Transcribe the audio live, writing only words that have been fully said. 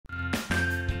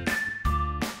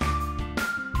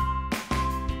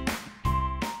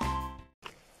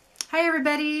Hi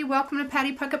everybody, welcome to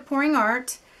Patty Puckett Pouring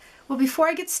Art. Well, before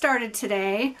I get started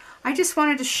today, I just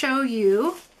wanted to show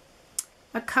you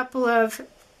a couple of,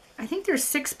 I think they're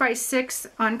 6x6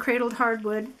 on cradled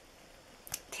hardwood.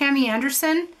 Tammy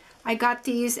Anderson, I got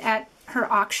these at her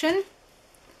auction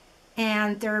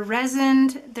and they're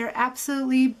resined. They're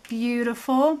absolutely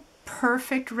beautiful,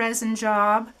 perfect resin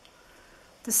job.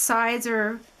 The sides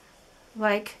are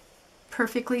like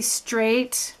perfectly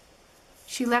straight.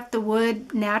 She left the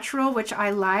wood natural, which I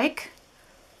like.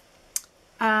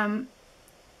 And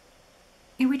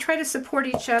we try to support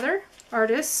each other,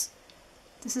 artists.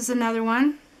 This is another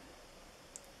one.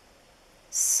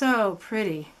 So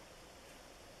pretty.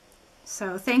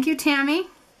 So thank you, Tammy.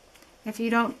 If you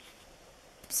don't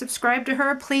subscribe to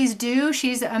her, please do.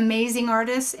 She's an amazing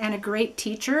artist and a great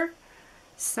teacher.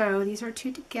 So these are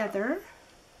two together.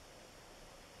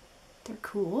 They're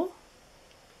cool.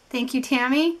 Thank you,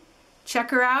 Tammy.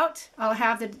 Check her out. I'll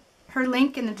have her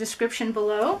link in the description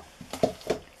below.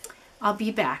 I'll be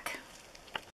back.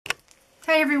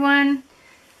 Hi everyone.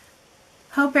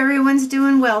 Hope everyone's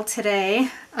doing well today.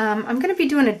 I'm going to be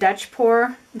doing a Dutch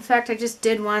pour. In fact, I just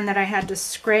did one that I had to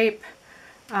scrape.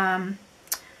 I'm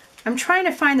trying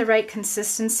to find the right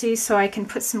consistency so I can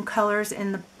put some colors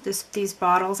in these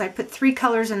bottles. I put 3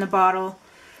 colors in the bottle,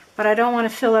 but I don't want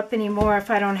to fill up any more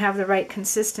if I don't have the right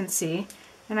consistency.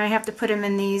 And I have to put them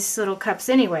in these little cups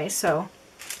anyway, so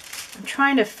I'm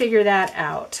trying to figure that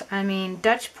out. I mean,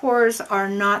 Dutch pours are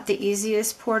not the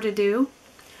easiest pour to do.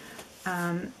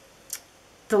 The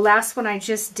last one I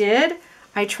just did,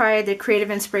 I tried the Creative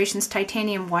Inspirations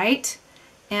Titanium White,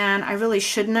 and I really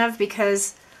shouldn't have,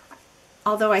 because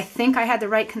although I think I had the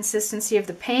right consistency of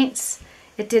the paints,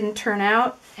 it didn't turn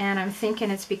out, and I'm thinking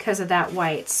it's because of that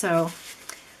white. So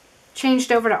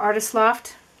changed over to Artist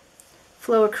Loft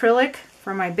Flow Acrylic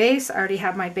for my base. I already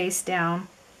have my base down.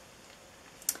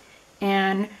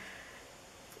 And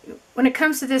when it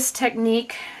comes to this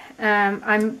technique,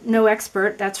 I'm no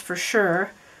expert, that's for sure,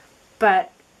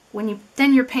 but when you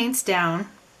thin your paints down,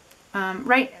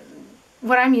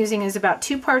 what I'm using is about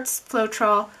 2 parts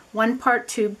Floetrol, 1 part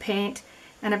tube paint,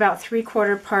 and about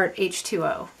 3/4 part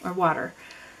H2O, or water.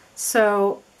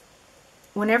 So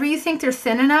whenever you think they're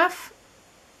thin enough,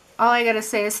 all I gotta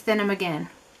say is thin them again.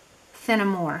 Thin them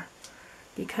more.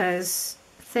 Because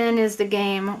thin is the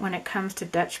game when it comes to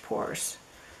Dutch pours.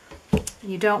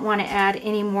 You don't want to add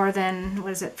any more than,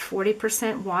 what is it,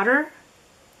 40% water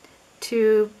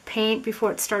to paint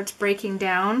before it starts breaking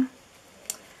down.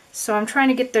 So I'm trying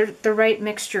to get the right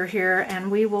mixture here,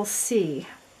 and we will see.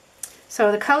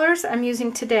 So the colors I'm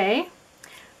using today,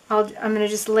 I'm going to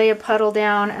just lay a puddle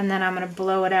down and then I'm going to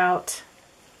blow it out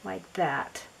like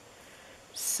that.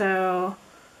 So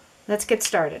let's get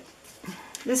started.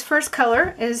 This first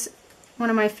color is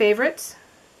one of my favorites,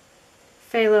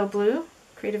 Phthalo Blue,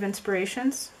 Creative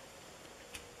Inspirations.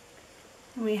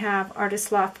 We have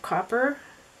Artist Loft Copper,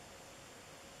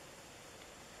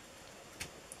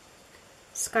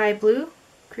 Sky Blue,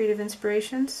 Creative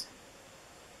Inspirations.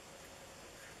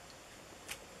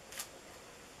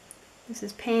 This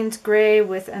is Payne's Gray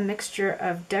with a mixture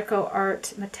of Deco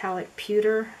Art Metallic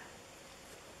Pewter.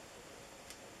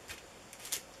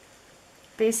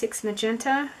 Basics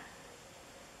Magenta.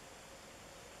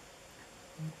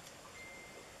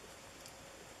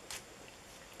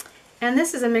 And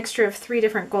this is a mixture of 3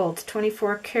 different golds.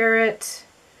 24 karat,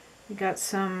 we got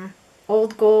some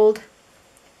old gold,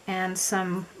 and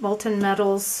some molten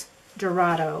metals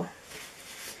Dorado.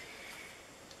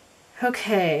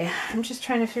 Okay, I'm just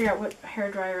trying to figure out what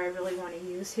hairdryer I really want to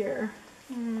use here.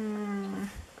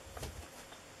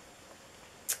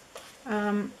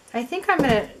 I think I'm going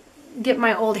to get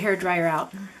my old hairdryer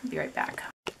out. I'll be right back.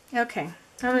 Okay,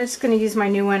 I'm just going to use my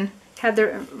new one. Had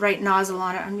the right nozzle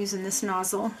on it. I'm using this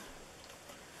nozzle.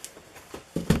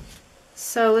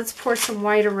 So let's pour some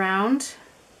white around.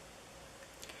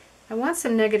 I want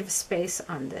some negative space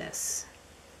on this.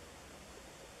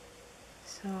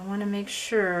 So I want to make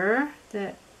sure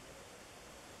that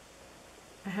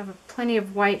I have plenty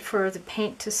of white for the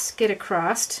paint to skid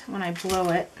across when I blow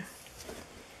it.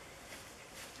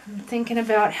 I'm thinking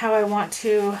about how I want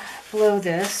to blow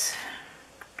this.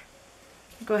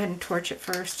 Go ahead and torch it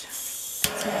first.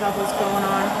 Some bubbles going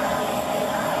on.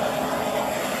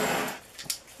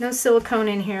 No silicone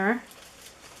in here.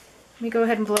 Let me go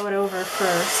ahead and blow it over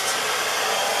first.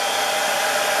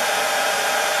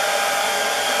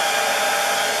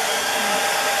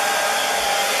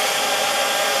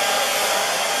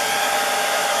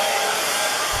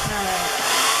 Alright.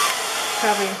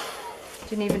 Probably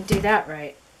didn't even do that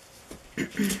right.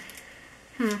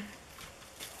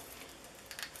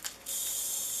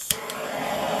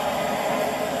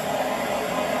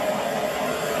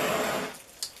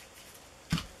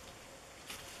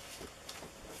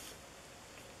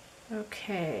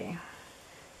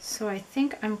 So I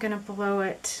think I'm going to blow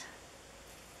it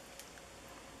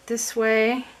this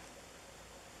way,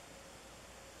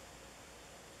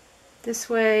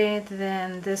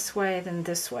 then this way, then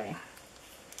this way.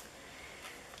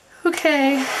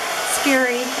 Okay,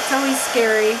 scary. It's always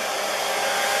scary.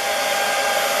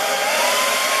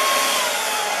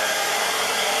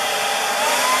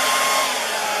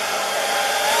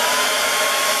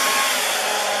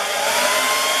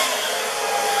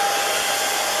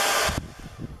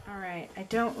 I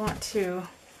don't want to,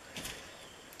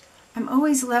 I'm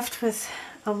always left with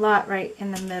a lot right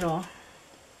in the middle.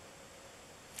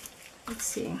 Let's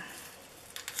see. Get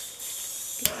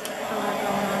some color going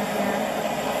on here.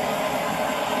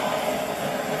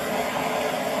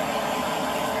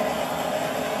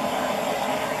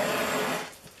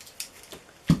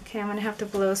 Okay, I'm going to have to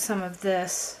blow some of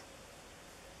this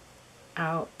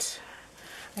out.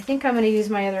 I think I'm going to use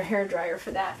my other hair dryer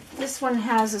for that. This one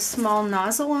has a small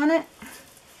nozzle on it.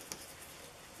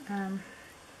 Let's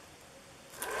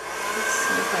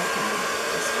see if I can get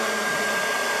this one.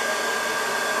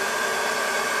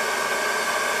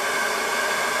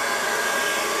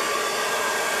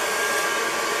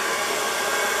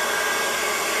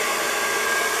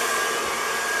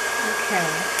 Okay,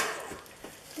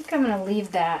 I think I'm going to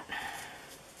leave that.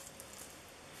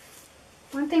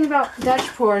 One thing about Dutch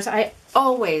pours, I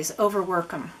always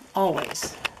overwork them,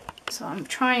 always. So I'm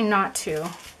trying not to.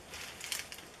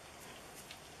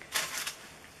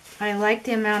 I like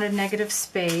the amount of negative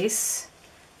space,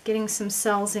 getting some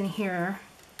cells in here.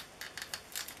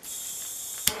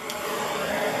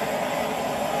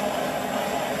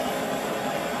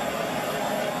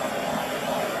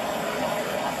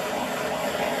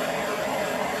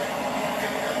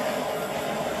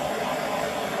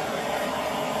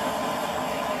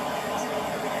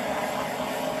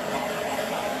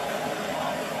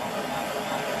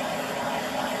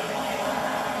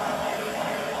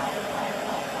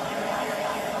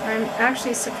 I'm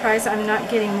actually surprised I'm not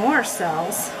getting more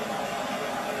cells.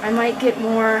 I might get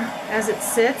more as it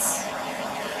sits.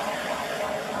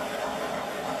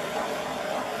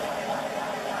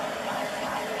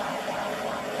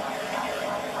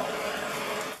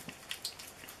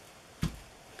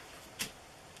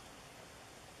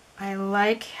 I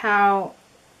like how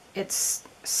it's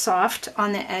soft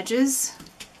on the edges.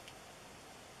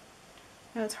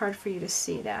 I know it's hard for you to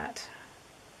see that.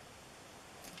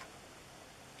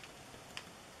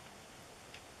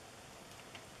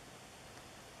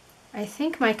 I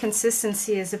think my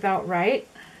consistency is about right,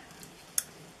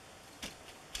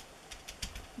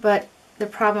 but the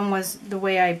problem was the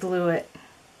way I blew it.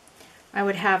 I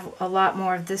would have a lot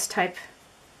more of this type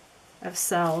of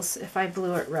cells if I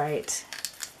blew it right.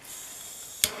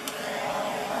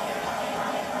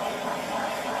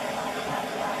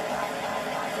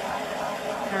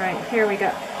 All right, here we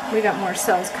got more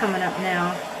cells coming up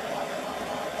now.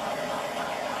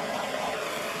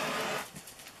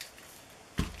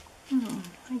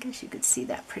 I guess you could see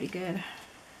that pretty good.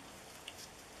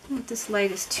 This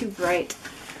light is too bright.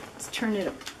 Let's turn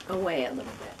it away a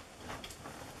little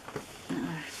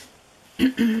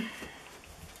bit.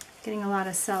 Getting a lot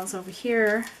of cells over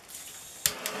here.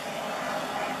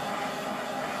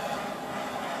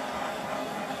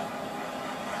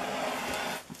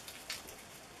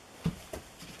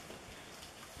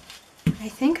 I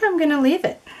think I'm going to leave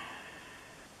it.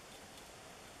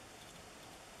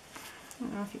 I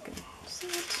don't know if you can see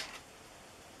it.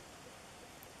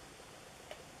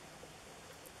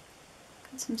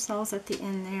 Got some cells at the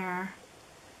end there.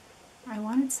 I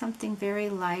wanted something very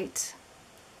light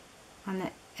on the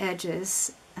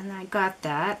edges, and I got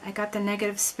that. I got the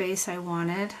negative space I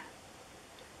wanted.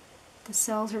 The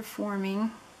cells are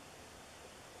forming.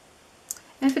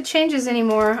 And if it changes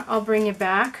anymore, I'll bring you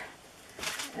back.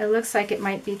 It looks like it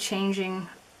might be changing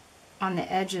on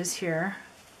the edges here.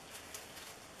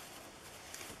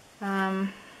 Let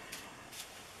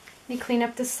me clean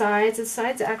up the sides. The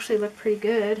sides actually look pretty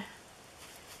good.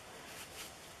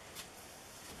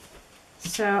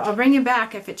 So I'll bring you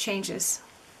back if it changes.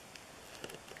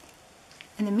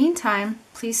 In the meantime,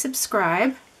 please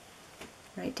subscribe.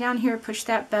 Right down here, push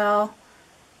that bell.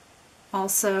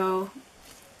 Also,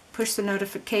 push the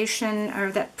notification,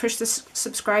 or push the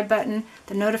subscribe button.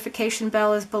 The notification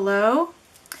bell is below.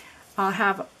 I'll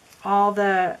have all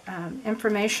the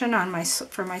information on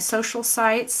for my social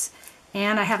sites,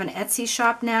 and I have an Etsy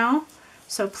shop now,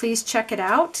 so please check it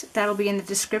out. That'll be in the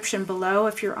description below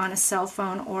if you're on a cell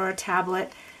phone or a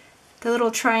tablet. The little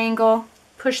triangle,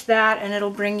 push that and it'll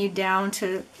bring you down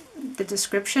to the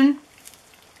description.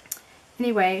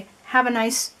 Anyway, have a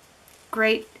nice,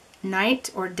 great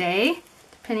night or day,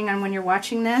 depending on when you're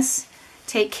watching this.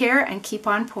 Take care and keep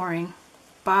on pouring.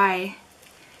 Bye.